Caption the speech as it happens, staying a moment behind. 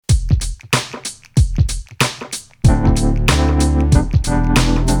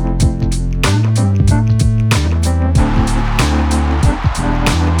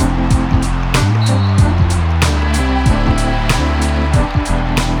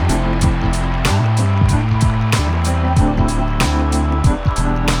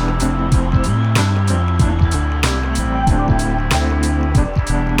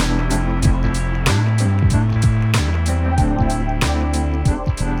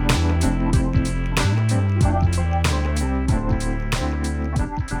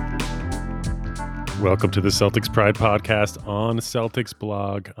Welcome to the Celtics Pride podcast on Celtics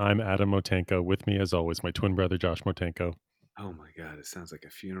blog. I'm Adam Motenko. With me, as always, my twin brother, Josh Motenko. Oh my God, it sounds like a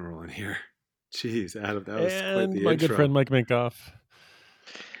funeral in here. Jeez, Adam, that was quite And the my intro. good friend, Mike Minkoff.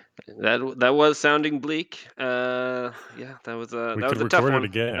 That was sounding bleak. Yeah, that was a We that could was a tough record it one.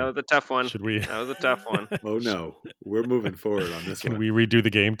 again. That was a tough one. Should we? That was a tough one. Oh no, we're moving forward on this Can one. we redo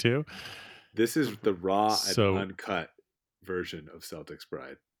the game too? This is the raw So- and uncut version of Celtics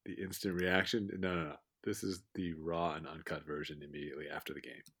Pride. The instant reaction. No. This is the raw and uncut version immediately after the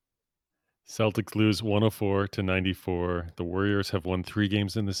game. Celtics lose 104-94. The Warriors have won 3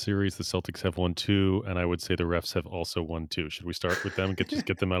 games in the series. The Celtics have won 2, and I would say the refs have also won 2. Should we start with them and just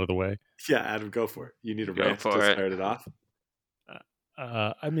get them out of the way? Yeah, Adam, go for it. You need a Go rant for to it. start it off.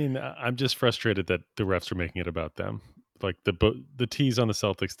 I'm just frustrated that the refs are making it about them. Like the tease on the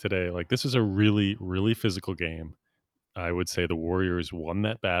Celtics today, like this was a really, really physical game. I would say the Warriors won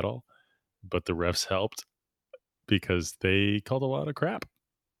that battle, but the refs helped because they called a lot of crap.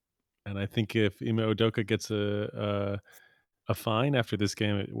 And I think if Ime Udoka gets a fine after this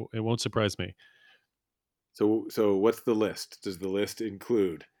game, it won't surprise me. So what's the list? Does the list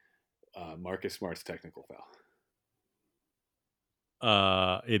include Marcus Smart's technical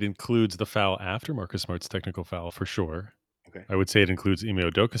foul? It includes the foul after Marcus Smart's technical foul for sure. Okay. I would say it includes Ime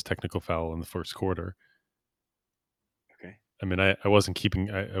Udoka's technical foul in the first quarter. Okay. I mean, I wasn't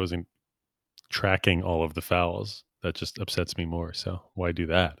I wasn't tracking all of the fouls. That just upsets me more. So why do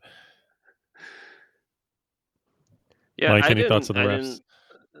that? Yeah, Mike, I any didn't. thoughts on the I refs?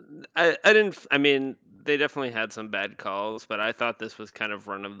 didn't. I didn't. I mean, they definitely had some bad calls, but I thought this was kind of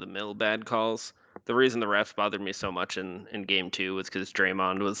run of the mill bad calls. The reason the refs bothered me so much in game 2 was because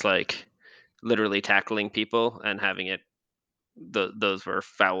Draymond was like literally tackling people and having it. Those were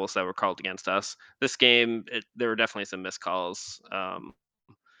fouls that were called against us. This game, there were definitely some missed calls.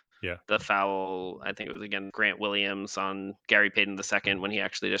 Yeah. The foul, I think it was against Grant Williams on Gary Payton II when he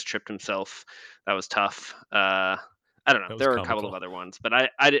actually just tripped himself. That was tough. I don't know. That was There were a couple comical. of other ones, but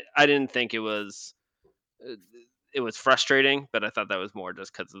I didn't think it was frustrating, but I thought that was more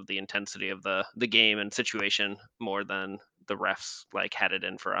just because of the intensity of the game and situation more than the refs like had it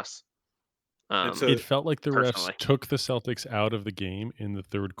in for us. And so- It felt like the Personally. refs took the Celtics out of the game in the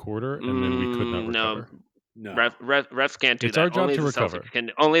third quarter, and then we could not recover. No. Refs can't do It's that. our job to the recover.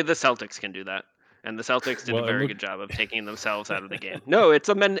 Only the Celtics can do that, and the Celtics did Well, a and very look- good job of taking themselves out of the game. No, it's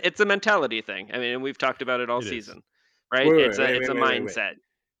a mentality thing. I mean, we've talked about it all It is. season, right? Wait, It's a mindset.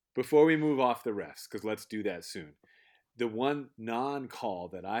 Before we move off the refs, because let's do that soon. The one non-call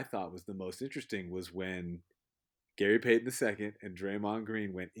that I thought was the most interesting was when Gary Payton II and Draymond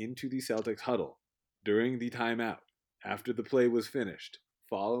Green went into the Celtics huddle during the timeout after the play was finished,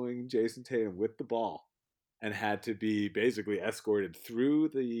 following Jason Tatum with the ball, and had to be basically escorted through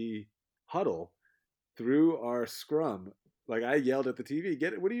the huddle, through our scrum. Like, I yelled at the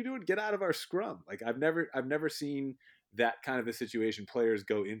TV, what are you doing? Get out of our scrum. Like, I've never seen that kind of a situation, players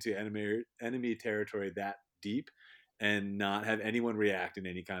go into enemy territory that deep and not have anyone react in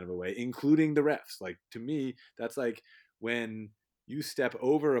any kind of a way, including the refs. Like, to me, that's like when you step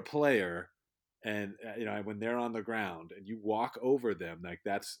over a player and when they're on the ground and you walk over them, like,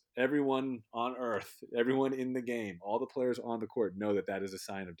 that's everyone on earth, everyone in the game, all the players on the court know that is a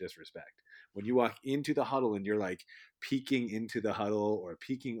sign of disrespect. When you walk into the huddle and you're like peeking into the huddle or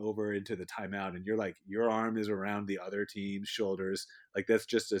peeking over into the timeout and you're like, your arm is around the other team's shoulders, like, that's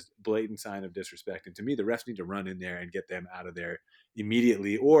just a blatant sign of disrespect. And to me, the refs need to run in there and get them out of there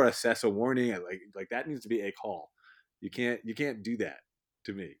immediately, or assess a warning. Like that needs to be a call. You can't do that,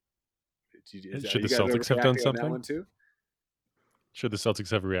 to me. Should the Celtics have done something? On that one too? Should the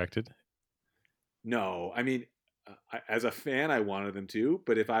Celtics have reacted? No, I mean, as a fan, I wanted them to,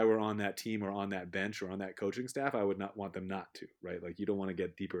 but if I were on that team or on that bench or on that coaching staff, I would not want them not to, right? Like, you don't want to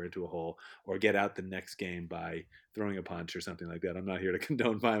get deeper into a hole or get out the next game by throwing a punch or something like that. I'm not here to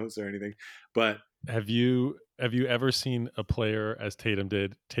condone violence or anything, but Have you ever seen a player, as Tatum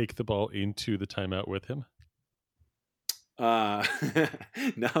did, take the ball into the timeout with him?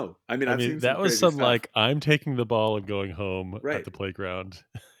 no. I mean, that was some stuff. Like, I'm taking the ball and going home right at the playground.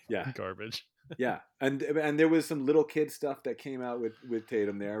 Yeah. Garbage. Yeah. And there was some little kid stuff that came out with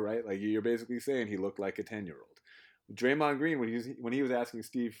Tatum there, right? Like, you're basically saying he looked like a 10-year-old. Draymond Green, when he was asking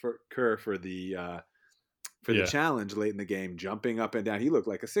Steve Kerr for the challenge late in the game, jumping up and down, he looked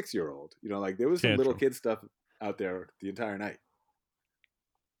like a 6-year-old. Like, there was some little kid stuff out there the entire night.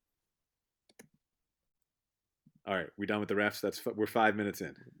 All right, we done with the refs? We're 5 minutes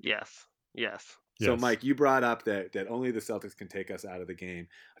in. Yes. So, Mike, you brought up that only the Celtics can take us out of the game.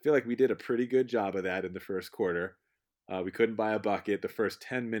 I feel like we did a pretty good job of that in the first quarter. We couldn't buy a bucket. The first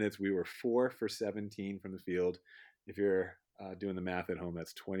 10 minutes, we were 4 for 17 from the field. If you're doing the math at home,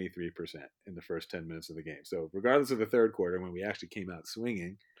 that's 23% in the first 10 minutes of the game. So, regardless of the third quarter, when we actually came out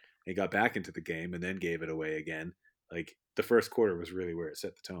swinging and got back into the game and then gave it away again, like the first quarter was really where it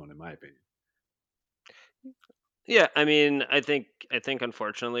set the tone, in my opinion. Yeah, I mean, I think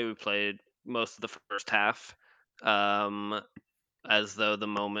unfortunately we played most of the first half um, as though the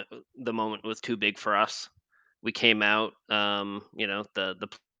moment was too big for us. We came out, the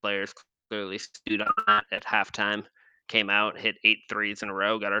players clearly stewed on that at halftime. Came out, hit 8 threes in a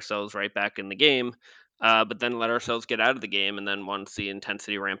row, got ourselves right back in the game, but then let ourselves get out of the game. And then once the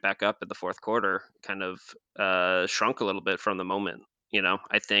intensity ramped back up at the fourth quarter, kind of shrunk a little bit from the moment.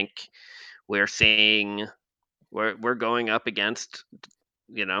 I think we're seeing we're going up against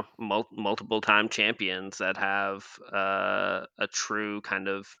multiple time champions that have a true kind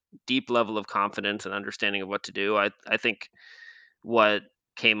of deep level of confidence and understanding of what to do. I think what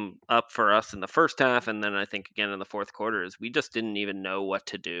came up for us in the first half, and then I think again in the fourth quarter, is we just didn't even know what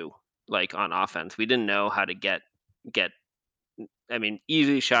to do. Like on offense, we didn't know how to get. I mean,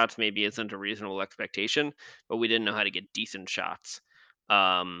 easy shots maybe isn't a reasonable expectation, but we didn't know how to get decent shots.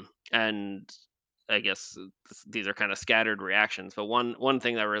 And I guess these are kind of scattered reactions, but one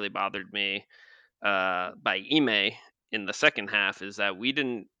thing that really bothered me by Ime in the second half is that we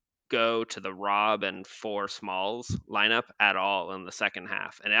didn't go to the Rob and four smalls lineup at all in the second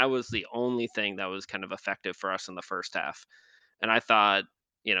half, and that was the only thing that was kind of effective for us in the first half. And I thought,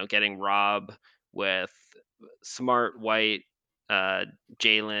 getting Rob with Smart, White, uh,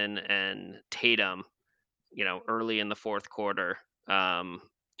 Jalen, and Tatum, early in the fourth quarter,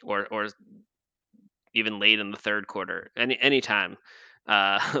 or even late in the third quarter, any time,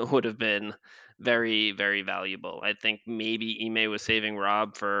 would have been very, very valuable. I think maybe Ime was saving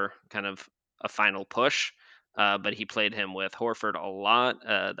Rob for kind of a final push, but he played him with Horford a lot.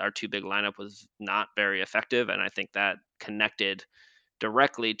 Our two big lineup was not very effective, and I think that connected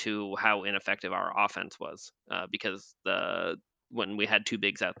directly to how ineffective our offense was, because the when we had two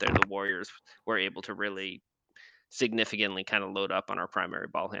bigs out there, the Warriors were able to really significantly kind of load up on our primary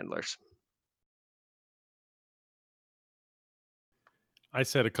ball handlers. I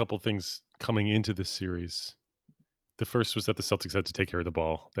said a couple things coming into this series. The first was that the Celtics had to take care of the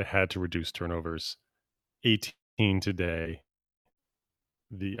ball. They had to reduce turnovers. 18 today.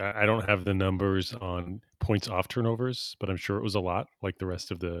 I don't have the numbers on points off turnovers, but I'm sure it was a lot, like the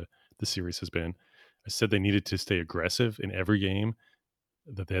rest of the series has been. I said they needed to stay aggressive in every game,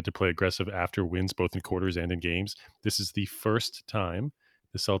 that they had to play aggressive after wins, both in quarters and in games. This is the first time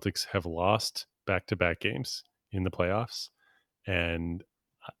the Celtics have lost back-to-back games in the playoffs, and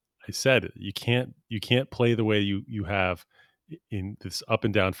I said you can't play the way you have in this up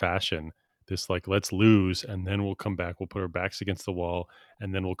and down fashion. This like let's lose and then we'll come back. We'll put our backs against the wall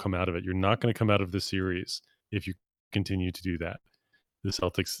and then we'll come out of it. You're not going to come out of this series if you continue to do that. The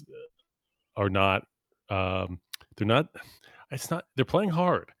Celtics are not. They're not. It's not. They're playing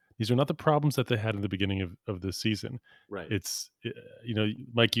hard. These are not the problems that they had in the beginning of the season. Right. It's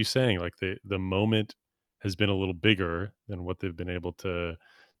Mike, you saying like the moment has been a little bigger than what they've been able to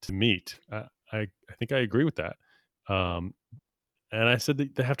meet. I think I agree with that. Um, and I said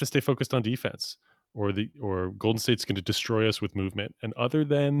that they have to stay focused on defense, or Golden State's going to destroy us with movement. And other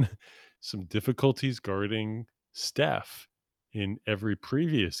than some difficulties guarding Steph in every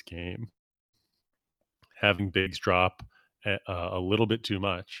previous game, having bigs drop a little bit too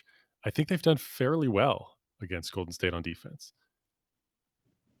much, I think they've done fairly well against Golden State on defense.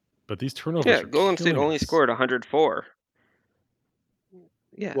 But these turnovers Yeah, are Golden State killing only us. scored 104.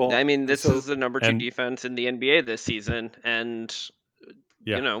 Yeah, I Well, mean, this is so the number two And defense in the NBA this season, and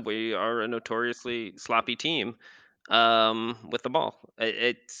yeah, we are a notoriously sloppy team with the ball.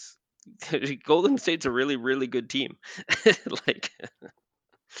 It's Golden State's a really, really good team. like,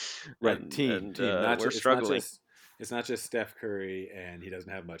 right, and team. Not we're just it's not struggling. just it's not just Steph Curry and he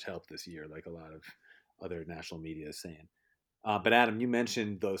doesn't have much help this year, like a lot of other national media is saying. But Adam, you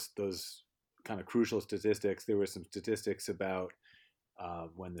mentioned those kind of crucial statistics. There were some statistics about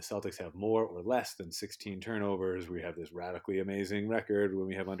when the Celtics have more or less than 16 turnovers. We have this radically amazing record. When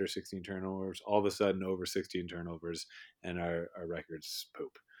we have under 16 turnovers, all of a sudden over 16 turnovers, and our records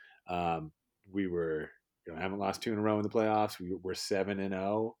poop. Um, we were haven't lost two in a row in the playoffs. We're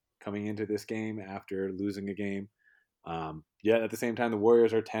 7-0 coming into this game after losing a game. Yet at the same time, the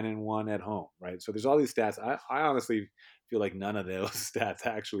Warriors are 10-1 at home, right? So there's all these stats. I honestly feel like none of those stats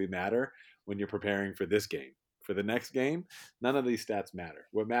actually matter when you're preparing for this game. For the next game, none of these stats matter.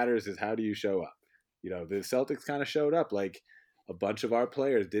 What matters is how do you show up. The Celtics kind of showed up like a bunch of our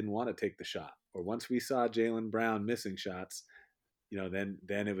players didn't want to take the shot, or once we saw Jaylen Brown missing shots, then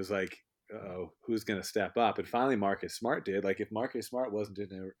it was like, oh, who's going to step up? And finally, Marcus Smart did. Like, if Marcus Smart wasn't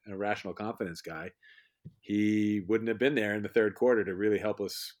an irrational confidence guy, he wouldn't have been there in the third quarter to really help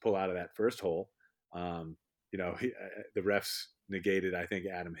us pull out of that first hole. The refs negated, I think,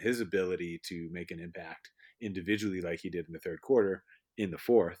 Adam, his ability to make an impact individually like he did in the third quarter in the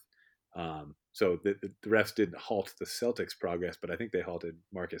fourth. So the refs didn't halt the Celtics' progress, but I think they halted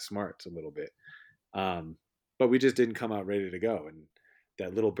Marcus Smart's a little bit. But we just didn't come out ready to go. And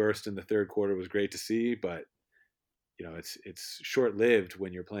that little burst in the third quarter was great to see, but it's short lived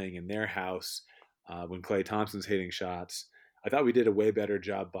when you're playing in their house. When Klay Thompson's hitting shots, I thought we did a way better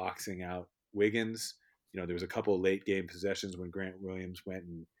job boxing out Wiggins. There was a couple of late game possessions when Grant Williams went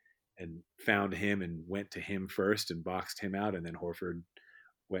and found him and went to him first and boxed him out, and then Horford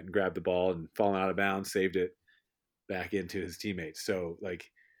went and grabbed the ball and fallen out of bounds, saved it back into his teammates. So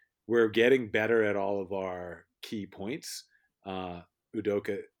like, we're getting better at all of our key points.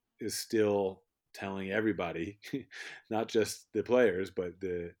 Udoka is still telling everybody, not just the players, but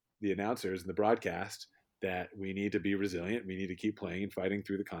the announcers and the broadcast, that we need to be resilient. We need to keep playing and fighting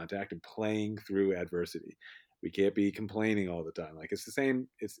through the contact and playing through adversity. We can't be complaining all the time. Like, it's the same.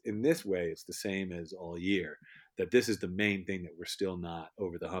 It's in this way, it's the same as all year, that this is the main thing that we're still not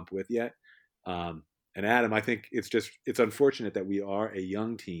over the hump with yet. And Adam, I think it's unfortunate that we are a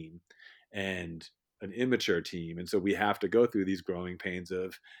young team and an immature team. And so we have to go through these growing pains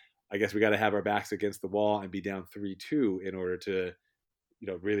of, I guess we got to have our backs against the wall and be down 3-2 in order to,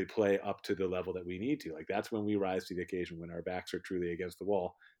 really play up to the level that we need to. Like, that's when we rise to the occasion, when our backs are truly against the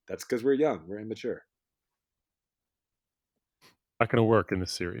wall. That's because we're young, we're immature. Not going to work in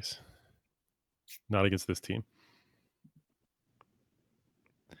this series. Not against this team.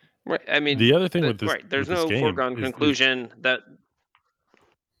 Right. I mean, the other thing with this, right. There's with this no game foregone is conclusion that.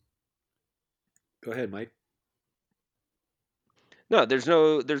 Go ahead, Mike. No, there's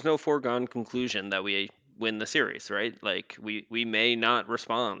no foregone conclusion that we win the series, right? Like, we may not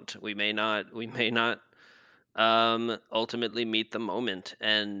respond. We may not ultimately meet the moment,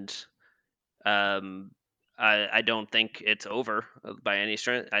 and um I don't think it's over by any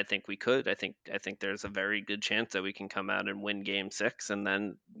stretch. I think we could. I think there's a very good chance that we can come out and win game 6, and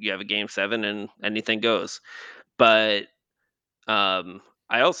then you have a game 7 and anything goes. But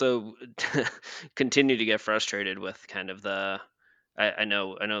I also continue to get frustrated with kind of I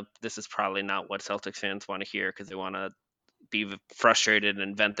know this is probably not what Celtics fans want to hear, because they want to be frustrated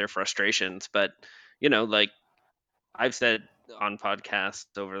and vent their frustrations. But like I've said on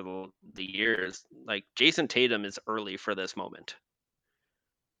podcasts over the years, like, Jason Tatum is early for this moment.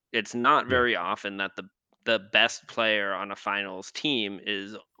 It's not yeah. very often that the best player on a finals team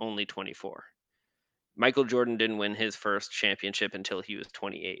is only 24. Michael Jordan didn't win his first championship until he was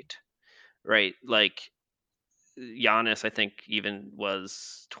 28, right? Like, Giannis, I think, even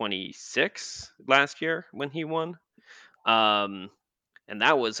was 26 last year when he won. Um, and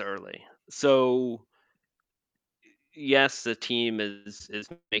that was early. So yes, the team is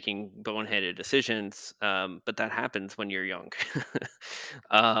making boneheaded decisions, but that happens when you're young.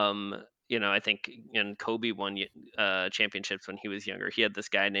 I think Kobe won championships when he was younger. He had this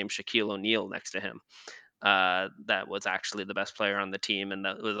guy named Shaquille O'Neal next to him, that was actually the best player on the team, and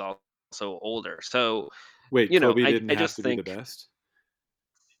that was also older. So Wait, Kobe I didn't I have just to be the think best?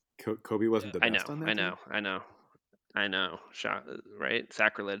 Kobe wasn't the I best know, on I that team? know, I know, I know, right?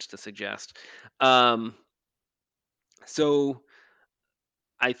 Sacrilege to suggest. Um, so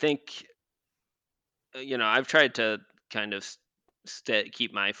I think I've tried to kind of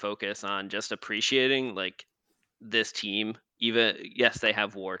keep my focus on just appreciating, like, this team. Even, yes, they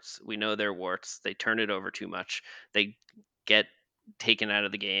have warts. We know they're warts. They turn it over too much. They get taken out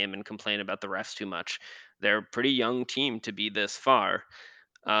of the game and complain about the refs too much. They're a pretty young team to be this far.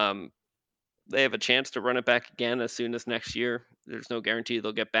 Um, they have a chance to run it back again as soon as next year. There's no guarantee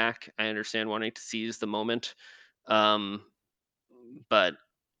they'll get back. I understand wanting to seize the moment, um, but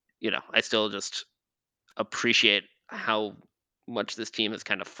I still just appreciate how much this team has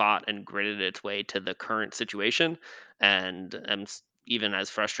kind of fought and gritted its way to the current situation, and even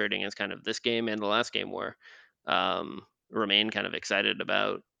as frustrating as kind of this game and the last game were, remain kind of excited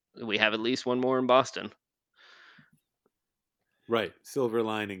about. We have at least one more in Boston. Right. Silver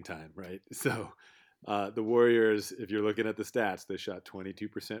lining time, right? So the Warriors, if you're looking at the stats, they shot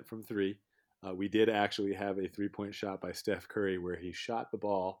 22% from three. We did actually have a 3-point shot by Steph Curry where he shot the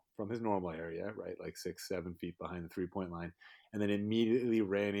ball from his normal area, right? Like 6-7 feet behind the 3-point line, and then immediately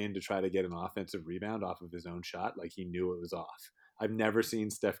ran in to try to get an offensive rebound off of his own shot. Like, he knew it was off. I've never seen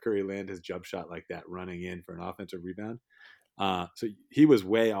Steph Curry land his jump shot like that, running in for an offensive rebound. So he was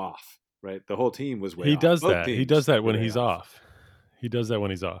way off, right? The whole team was way He off. does Both that. He does teams that were when way he's off. off. He does that when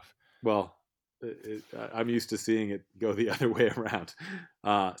he's off. Well, I'm used to seeing it go the other way around.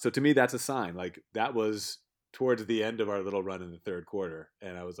 So to me, that's a sign. Like that was towards the end of our little run in the third quarter,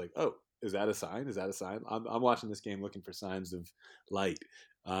 and I was like, "Oh, is that a sign? Is that a sign?" I'm watching this game looking for signs of light,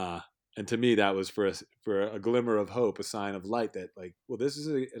 uh, and to me, that was for a glimmer of hope, a sign of light that like, well, this is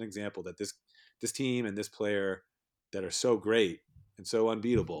an example that this team and this player that are so great and so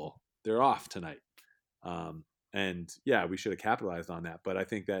unbeatable, they're off tonight. Um, and yeah, we should have capitalized on that. But I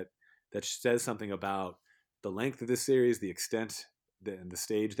think that says something about the length of this series, the extent, and the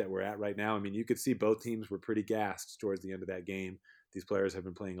stage that we're at right now. I mean, you could see both teams were pretty gassed towards the end of that game. These players have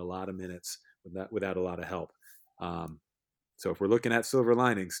been playing a lot of minutes without a lot of help. Um, so if we're looking at silver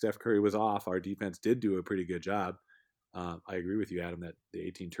linings, Steph Curry was off. Our defense did do a pretty good job. I agree with you, Adam, that the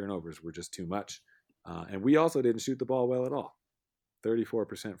 18 turnovers were just too much. And we also didn't shoot the ball well at all.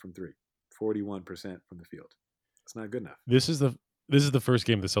 34% from three, 41% from the field. It's not good enough. This is the first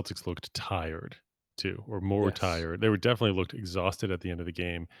game the Celtics looked tired too, or more Yes. tired. They were definitely looked exhausted at the end of the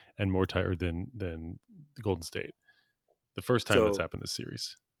game and more tired than Golden State. The first time that's So happened this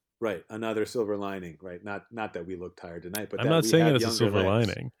series. right, another silver lining, right? Not that we look tired tonight, but I'm that not we saying it have as a younger silver legs.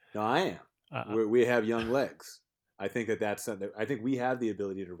 lining. No, I am. Uh, We have young legs. I think that's something. I think we have the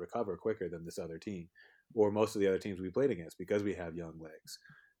ability to recover quicker than this other team, or most of the other teams we played against, because we have young legs.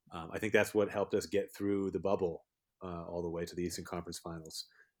 I think that's what helped us get through the bubble all the way to the Eastern Conference Finals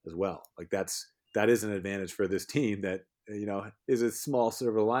as well. Like that is an advantage for this team that is a small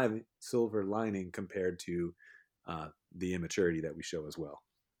silver lining compared to the immaturity that we show as well.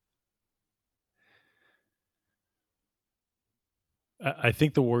 I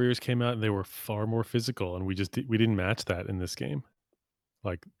think the Warriors came out and they were far more physical, and we didn't match that in this game.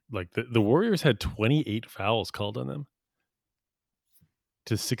 Like the Warriors had 28 fouls called on them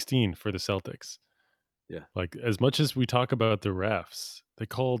to 16 for the Celtics. Yeah. Like, as much as we talk about the refs, they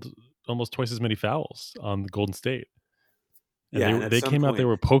called almost twice as many fouls on the Golden State. And Yeah, and at they some came out, they point,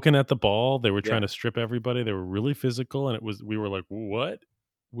 were poking at the ball, they were trying yeah, to strip everybody, they were really physical, and we were like, "What?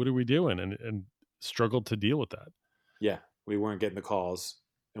 What are we doing?" And struggled to deal with that. yeah, we weren't getting the calls.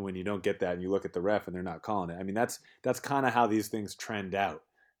 And when you don't get that and you look at the ref and they're not calling it, I mean, that's kind of how these things trend out.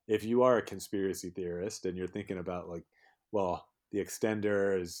 If you are a conspiracy theorist and you're thinking about like, well, the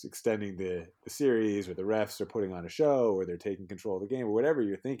extender is extending the series, or the refs are putting on a show, or they're taking control of the game, or whatever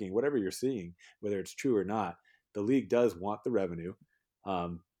you're thinking, whatever you're seeing, whether it's true or not, the league does want the revenue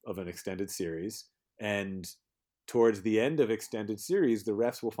of an extended series. And towards the end of extended series, the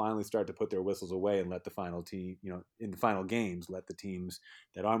refs will finally start to put their whistles away and let the final team, in the final games, let the teams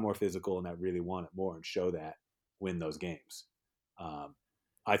that are more physical and that really want it more and show that win those games. Um,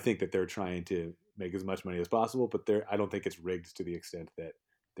 I think that they're trying to make as much money as possible, but I don't think it's rigged to the extent that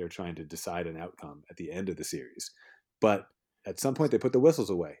they're trying to decide an outcome at the end of the series. But at some point, they put the whistles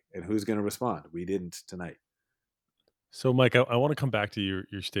away, and who's going to respond? We didn't tonight. So, Mike, I wanna come back to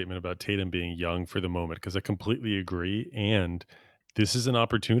your statement about Tatum being young for the moment, because I completely agree, and this is an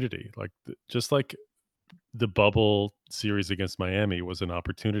opportunity. Like, just like the bubble series against Miami was an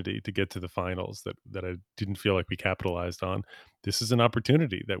opportunity to get to the finals that I didn't feel like we capitalized on. This is an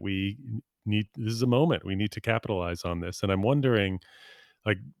opportunity that we need. This is a moment we need to capitalize on this. And I'm wondering,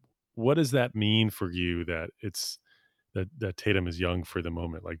 like, what does that mean for you that that Tatum is young for the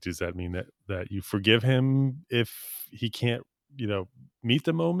moment? Like, does that mean that you forgive him if he can't, meet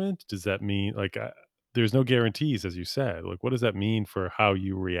the moment? Does that mean like there's no guarantees, as you said? Like, what does that mean for how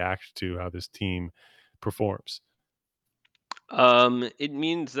you react to how this team performs? It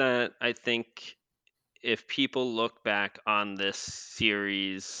means that I think if people look back on this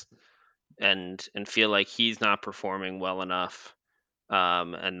series and feel like he's not performing well enough,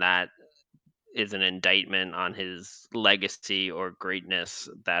 and that is an indictment on his legacy or greatness,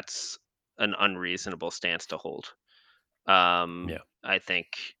 that's an unreasonable stance to hold. Yeah. I think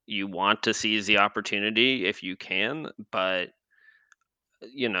you want to seize the opportunity if you can, but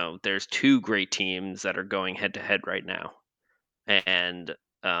there's two great teams that are going head to head right now, and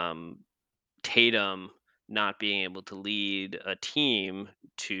um, Tatum not being able to lead a team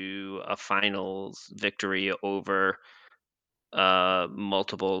to a finals victory over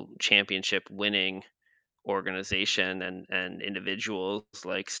multiple championship winning organization and individuals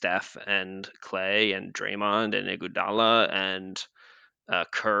like Steph and Clay and Draymond and Iguodala and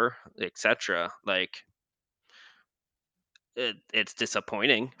Kerr, etc. Like it's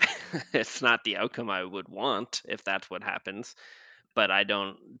disappointing. It's not the outcome I would want if that's what happens. But I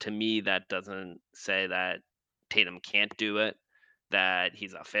don't. To me, that doesn't say that Tatum can't do it. that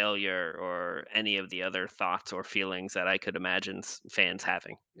he's a failure or any of the other thoughts or feelings that I could imagine fans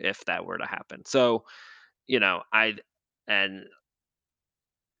having if that were to happen. So, I and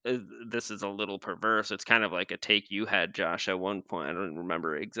uh, this is a little perverse. It's kind of like a take you had, Josh, at one point. I don't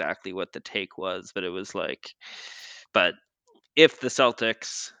remember exactly what the take was, but it was like, but if the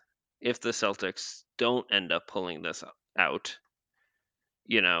Celtics, if the Celtics don't end up pulling this out,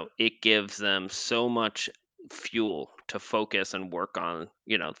 it gives them so much fuel to focus and work on,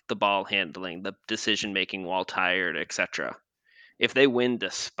 the ball handling, the decision making while tired, etc. If they win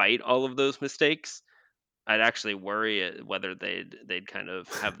despite all of those mistakes, I'd actually worry whether they'd kind of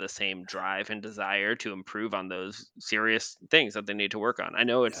have the same drive and desire to improve on those serious things that they need to work on. I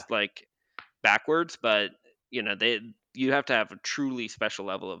know Yeah. it's like backwards, but they you have to have a truly special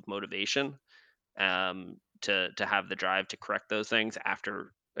level of motivation to have the drive to correct those things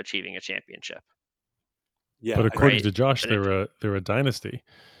after achieving a championship, Yeah, But according right? to Josh, But if they're a dynasty.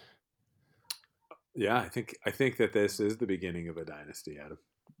 yeah, I think that this is the beginning of a dynasty, Adam.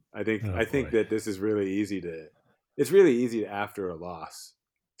 I think Oh I think boy. that this is really easy to. It's really easy after a loss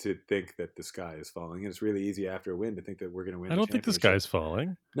to think that the sky is falling, and it's really easy after a win to think that we're going to win I the don't think the championship. sky's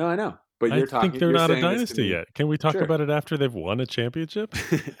falling. No, I know, but I think they're you're not a saying this to dynasty me. yet. Can we talk Sure, about it after they've won a championship?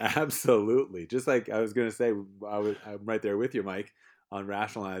 absolutely. Just like I was going to say, I'm right there with you, Mike, on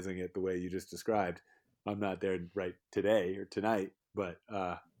rationalizing it the way you just described. I'm not there right today or tonight, but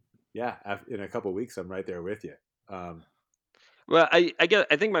yeah, in a couple of weeks, I'm right there with you. Um, well, I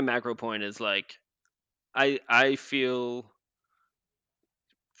think my macro point is like I feel,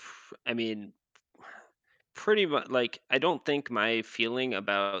 I mean, pretty much like I don't think my feeling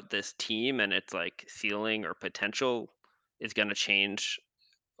about this team and its like ceiling or potential is going to change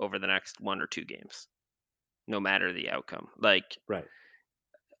over the next one or two games, no matter the outcome. Like, right.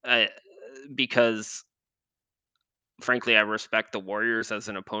 I, because frankly, I respect the Warriors as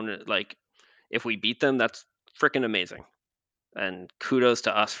an opponent. Like, if we beat them, that's freaking amazing, and kudos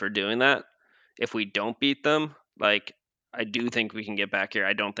to us for doing that. If we don't beat them, like, I do think we can get back here.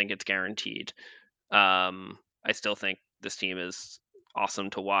 I don't think it's guaranteed. I still think this team is awesome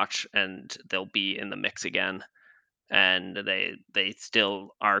to watch, and they'll be in the mix again. And they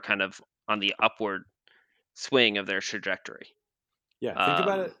still are kind of on the upward swing of their trajectory. Yeah, Um,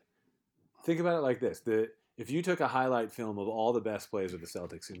 think about it like this: if you took a highlight film of all the best plays of the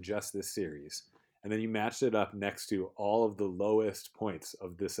Celtics in just this series, and then you matched it up next to all of the lowest points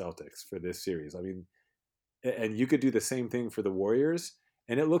of the Celtics for this series, I mean, and you could do the same thing for the Warriors,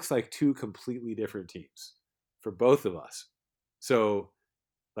 and it looks like two completely different teams for both of us. So,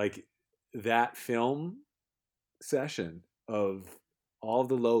 like that film session of all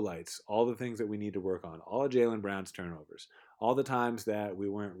the lowlights, all the things that we need to work on, all of Jalen Brown's turnovers, all the times that we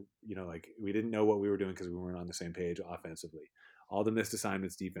weren't, like we didn't know what we were doing because we weren't on the same page offensively, all the missed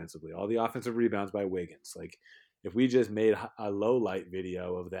assignments defensively, all the offensive rebounds by Wiggins. Like if we just made a low light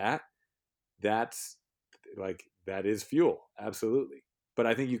video of that, that's that is fuel, absolutely. But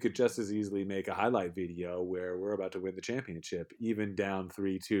I think you could just as easily make a highlight video where we're about to win the championship, even down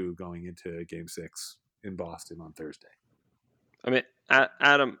 3-2 going into Game 6 in Boston on Thursday. I mean,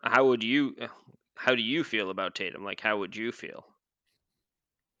 Adam, how do you feel about Tatum? Like, how would you feel?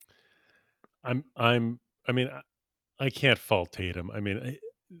 I'm I mean, I can't fault Tatum. I mean,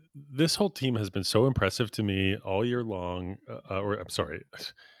 this whole team has been so impressive to me all year long, or I'm sorry,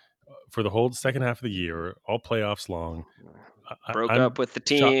 for the whole second half of the year, all playoffs long. Broke up I'm with the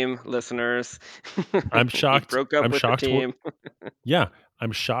shocked. team, listeners. I'm He shocked. broke up I'm with the shocked. team. Yeah,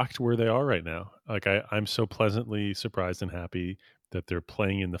 I'm shocked where they are right now. Like I'm so pleasantly surprised and happy that they're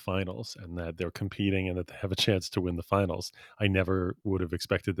playing in the finals and that they're competing and that they have a chance to win the finals. I never would have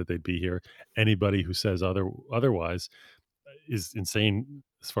expected that they'd be here. Anybody who says otherwise is insane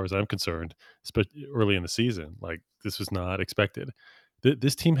as far as I'm concerned, especially early in the season. Like this was not expected.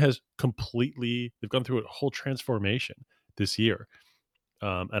 This team has completely they've gone through a whole transformation this year.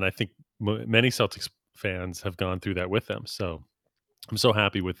 And I think many Celtics fans have gone through that with them. So I'm so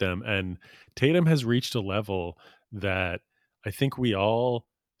happy with them. And Tatum has reached a level that I think we all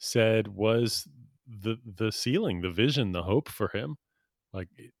said was the ceiling, the vision, the hope for him. Like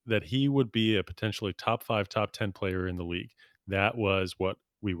that he would be a potentially top 5, top 10 player in the league. That was what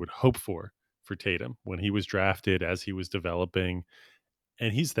we would hope for Tatum when he was drafted, as he was developing,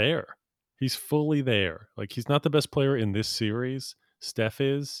 and he's there. He's fully there. Like he's not the best player in this series. Steph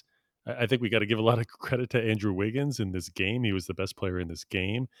is. I think we got to give a lot of credit to Andrew Wiggins in this game. He was the best player in this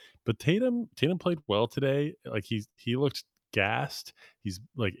game. But Tatum played well today. Like he looked gassed. He's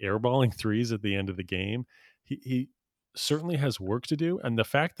like airballing threes at the end of the game. He certainly has work to do. And the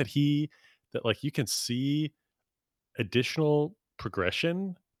fact that like you can see additional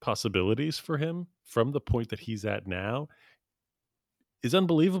progression possibilities for him from the point that he's at now is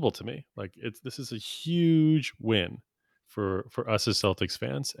unbelievable to me. Like this is a huge win for us as Celtics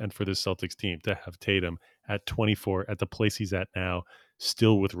fans and for this Celtics team to have Tatum at 24 at the place he's at now,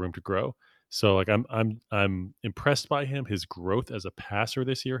 still with room to grow. So like I'm impressed by him. His growth as a passer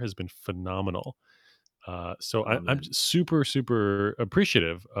this year has been phenomenal. I'm Amen. super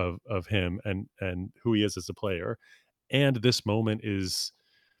appreciative of him and who he is as a player. And this moment is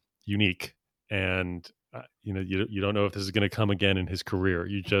unique, and you don't know if this is going to come again in his career.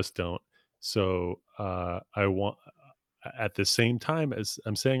 You just don't. So I want at the same time as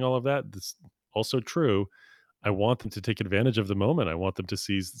I'm saying all of that, this also true. I want them to take advantage of the moment. I want them to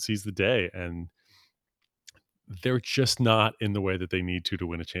seize the day, and they're just not in the way that they need to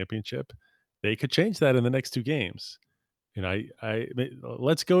win a championship. They could change that in the next two games. And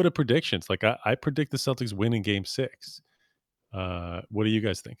let's go to predictions. Like I predict the Celtics win in Game 6. What do you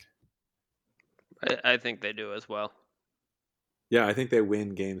guys think? I think they do as well. Yeah, I think they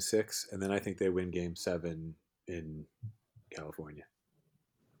win Game 6, and then I think they win Game 7 in California.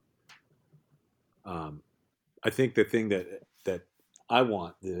 I think the thing that I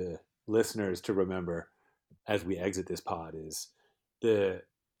want the listeners to remember as we exit this pod is the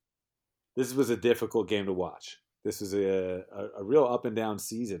this was a difficult game to watch. This is a real up and down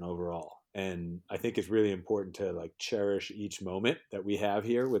season overall, and I think it's really important to like cherish each moment that we have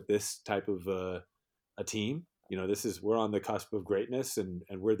here with this type of a team. You know, we're on the cusp of greatness, and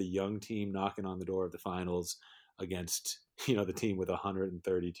we're the young team knocking on the door of the finals against the team with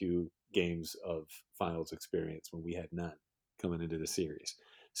 132 games of finals experience when we had none coming into the series.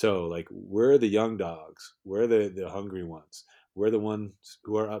 So like we're the young dogs, we're the hungry ones, we're the ones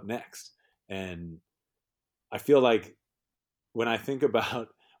who are up next, and I feel like when I think about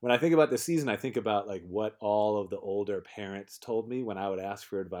the season, I think about like what all of the older parents told me when I would ask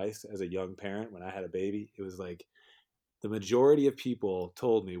for advice as a young parent when I had a baby. It was like the majority of people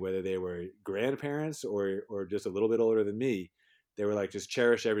told me, whether they were grandparents or just a little bit older than me, they were like, just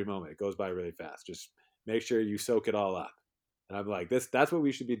cherish every moment. It goes by really fast. Just make sure you soak it all up. And I'm like, that's what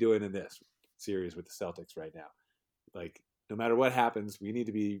we should be doing in this series with the Celtics right now. Like, no matter what happens, we need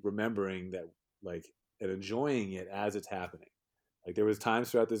to be remembering that, like, and enjoying it as it's happening. Like, there was times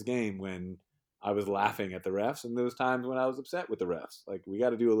throughout this game when I was laughing at the refs, and there was times when I was upset with the refs. Like, we got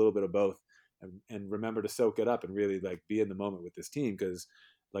to do a little bit of both, and remember to soak it up and really like be in the moment with this team because,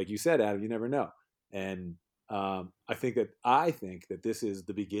 like you said, Adam, you never know. And I think that this is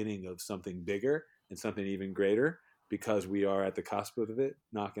the beginning of something bigger and something even greater because we are at the cusp of it,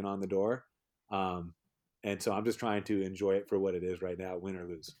 knocking on the door. And so I'm just trying to enjoy it for what it is right now, win or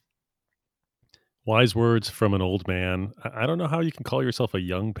lose. Wise words from an old man. I don't know how you can call yourself a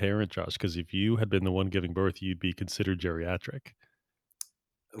young parent, Josh, because if you had been the one giving birth, you'd be considered geriatric.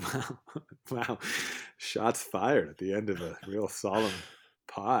 Wow. Wow. Shots fired at the end of a real solemn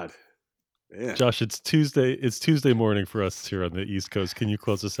pod. Man. Josh, it's Tuesday. It's Tuesday morning for us here on the East Coast. Can you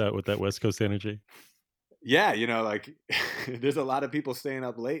close us out with that West Coast energy? Yeah, like there's a lot of people staying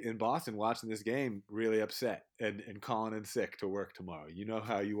up late in Boston watching this game, really upset and calling in sick to work tomorrow. You know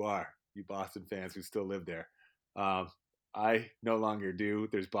how you are, you Boston fans who still live there. I no longer do.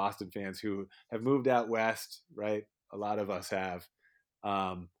 There's Boston fans who have moved out west, right? A lot of us have.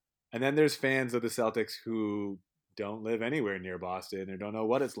 And then there's fans of the Celtics who don't live anywhere near Boston or don't know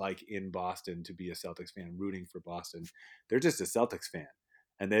what it's like in Boston to be a Celtics fan rooting for Boston. They're just a Celtics fan.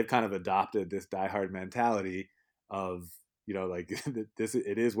 And they've kind of adopted this diehard mentality of, like this,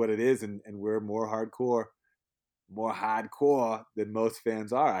 it is what it is. And we're more hardcore than most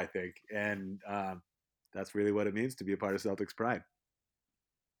fans are, I think. And that's really what it means to be a part of Celtics pride.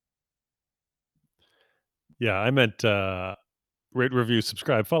 Yeah, I meant rate, review,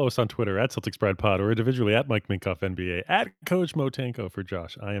 subscribe, follow us on Twitter at Celtics Pride Pod or individually at Mike Minkoff NBA, at Coach Motanko for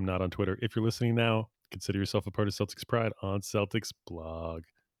Josh. I am not on Twitter. If you're listening now, consider yourself a part of Celtics Pride on Celtics Blog.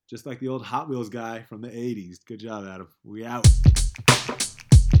 Just like the old Hot Wheels guy from the 80s. Good job, Adam. We out.